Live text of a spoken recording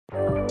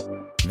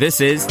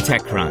This is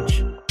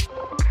TechCrunch.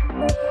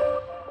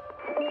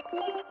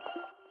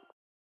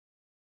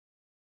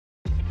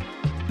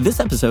 This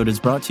episode is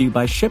brought to you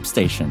by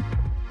ShipStation.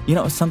 You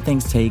know, some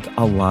things take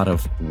a lot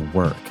of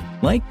work,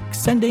 like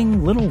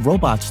sending little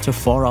robots to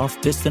far-off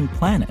distant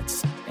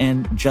planets.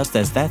 And just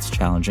as that's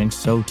challenging,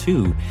 so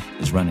too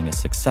is running a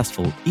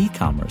successful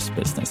e-commerce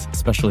business,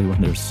 especially when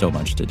there's so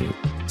much to do.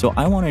 So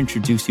I want to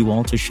introduce you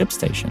all to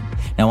ShipStation.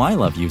 Now, I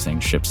love using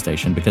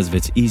ShipStation because of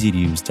its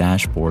easy-to-use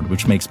dashboard,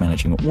 which makes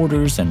managing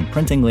orders and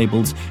printing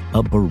labels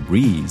a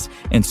breeze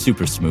and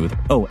super smooth.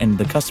 Oh, and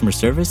the customer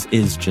service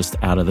is just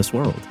out of this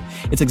world.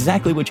 It's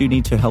exactly what you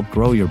need to help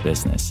grow your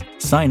business.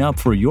 Sign up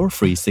for your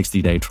free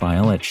 60-day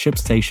trial at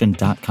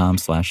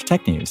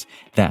shipstation.com/technews.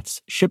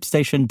 That's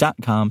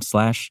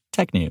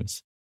shipstation.com/technews.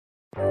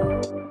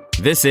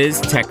 This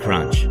is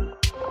TechCrunch.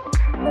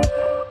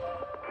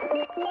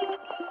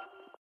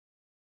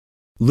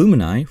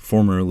 Luminai,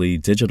 formerly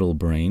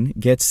DigitalBrain,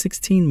 gets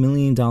 $16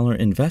 million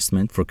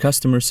investment for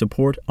customer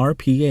support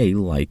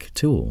RPA-like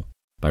tool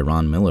by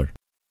Ron Miller.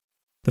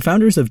 The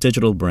founders of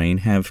DigitalBrain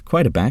have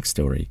quite a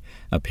backstory.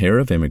 A pair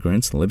of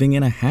immigrants living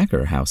in a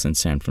hacker house in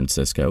San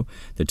Francisco,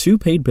 the two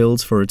paid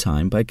bills for a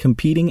time by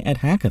competing at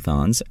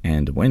hackathons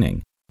and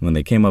winning. When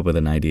they came up with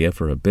an idea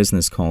for a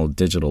business called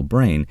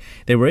DigitalBrain,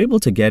 they were able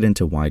to get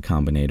into Y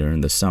Combinator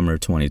in the summer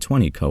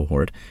 2020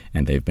 cohort,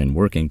 and they've been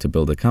working to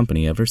build a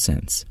company ever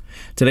since.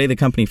 Today, the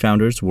company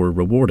founders were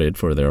rewarded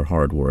for their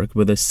hard work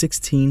with a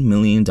 $16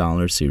 million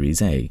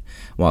Series A.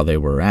 While they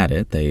were at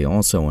it, they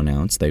also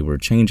announced they were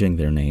changing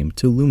their name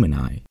to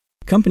Luminai.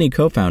 Company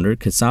co-founder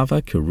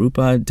Kesava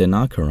Kirupa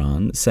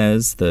Dinakaran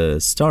says the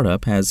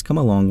startup has come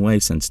a long way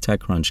since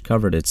TechCrunch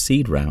covered its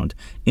seed round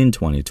in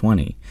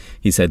 2020.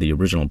 He said the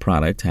original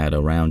product had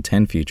around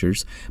 10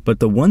 features, but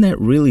the one that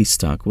really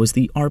stuck was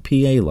the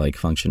RPA-like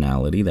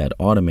functionality that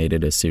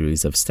automated a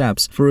series of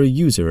steps for a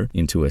user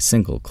into a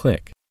single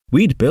click.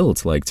 We'd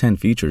built like 10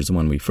 features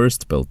when we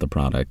first built the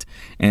product,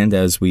 and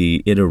as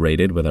we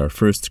iterated with our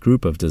first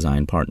group of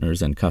design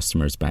partners and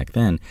customers back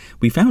then,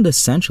 we found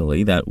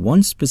essentially that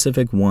one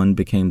specific one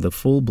became the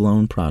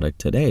full-blown product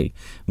today,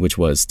 which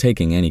was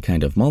taking any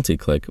kind of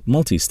multi-click,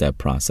 multi-step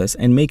process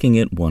and making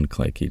it one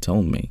click, he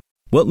told me.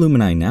 What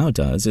Luminai now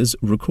does is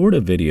record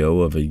a video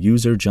of a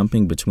user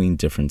jumping between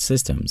different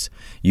systems.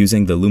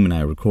 Using the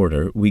Luminai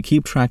recorder, we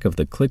keep track of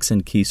the clicks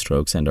and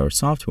keystrokes, and our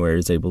software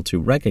is able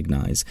to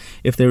recognize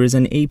if there is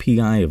an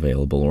API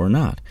available or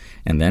not,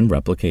 and then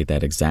replicate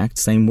that exact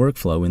same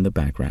workflow in the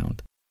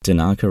background.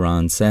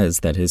 Dinakaran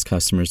says that his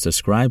customers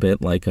describe it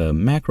like a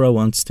macro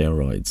on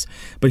steroids,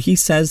 but he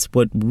says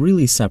what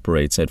really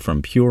separates it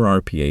from pure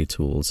RPA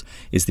tools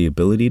is the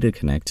ability to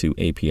connect to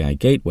API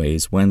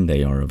gateways when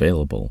they are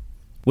available.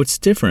 What's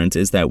different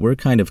is that we're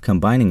kind of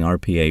combining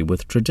RPA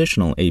with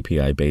traditional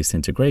API-based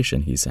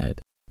integration, he said.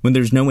 When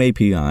there's no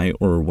API,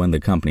 or when the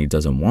company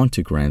doesn't want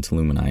to grant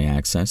Luminai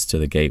access to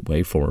the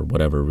gateway for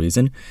whatever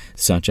reason,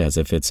 such as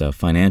if it's a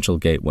financial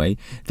gateway,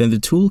 then the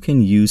tool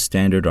can use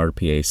standard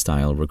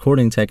RPA-style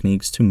recording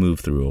techniques to move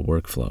through a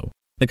workflow.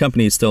 The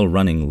company is still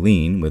running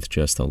lean with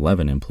just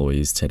 11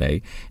 employees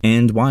today,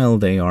 and while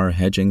they are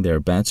hedging their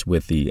bets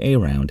with the A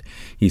round,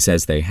 he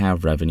says they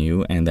have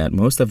revenue and that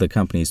most of the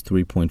company's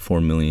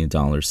 $3.4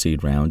 million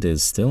seed round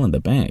is still in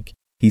the bank.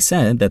 He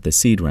said that the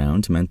seed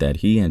round meant that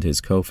he and his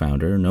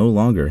co-founder no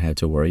longer had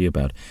to worry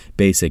about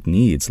basic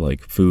needs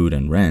like food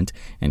and rent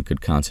and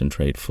could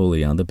concentrate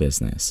fully on the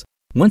business.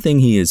 One thing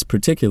he is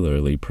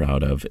particularly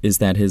proud of is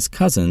that his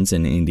cousins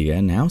in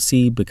India now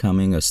see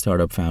becoming a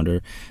startup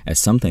founder as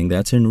something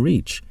that's in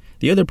reach.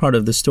 The other part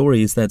of the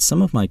story is that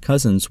some of my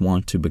cousins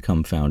want to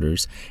become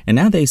founders, and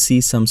now they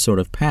see some sort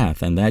of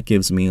path, and that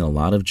gives me a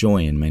lot of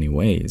joy in many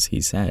ways,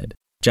 he said.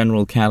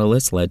 General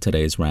Catalyst led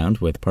today's round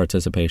with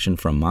participation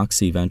from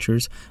Moxie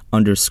Ventures,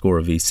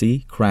 Underscore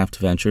VC, Craft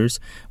Ventures,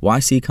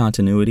 YC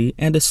Continuity,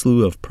 and a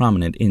slew of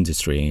prominent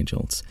industry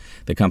angels.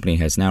 The company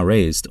has now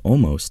raised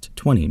almost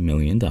 $20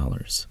 million.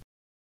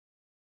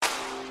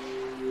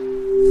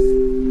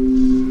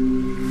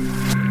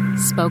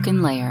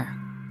 Spoken Layer.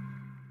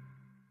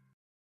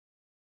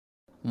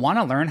 Want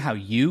to learn how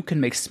you can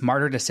make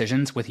smarter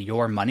decisions with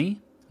your money?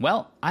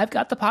 Well, I've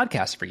got the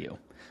podcast for you.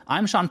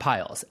 I'm Sean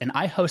Piles, and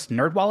I host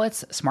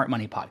NerdWallet's Smart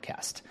Money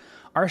Podcast.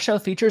 Our show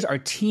features our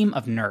team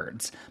of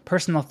nerds,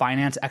 personal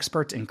finance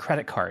experts in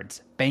credit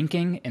cards,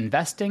 banking,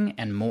 investing,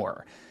 and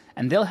more.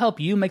 And they'll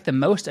help you make the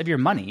most of your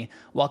money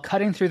while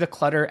cutting through the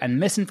clutter and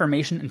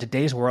misinformation in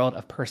today's world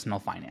of personal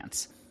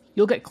finance.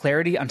 You'll get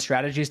clarity on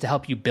strategies to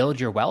help you build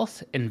your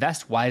wealth,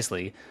 invest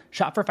wisely,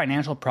 shop for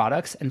financial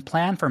products, and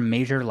plan for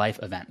major life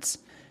events.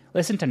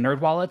 Listen to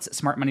NerdWallet's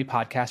Smart Money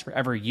Podcast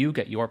wherever you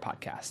get your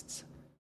podcasts.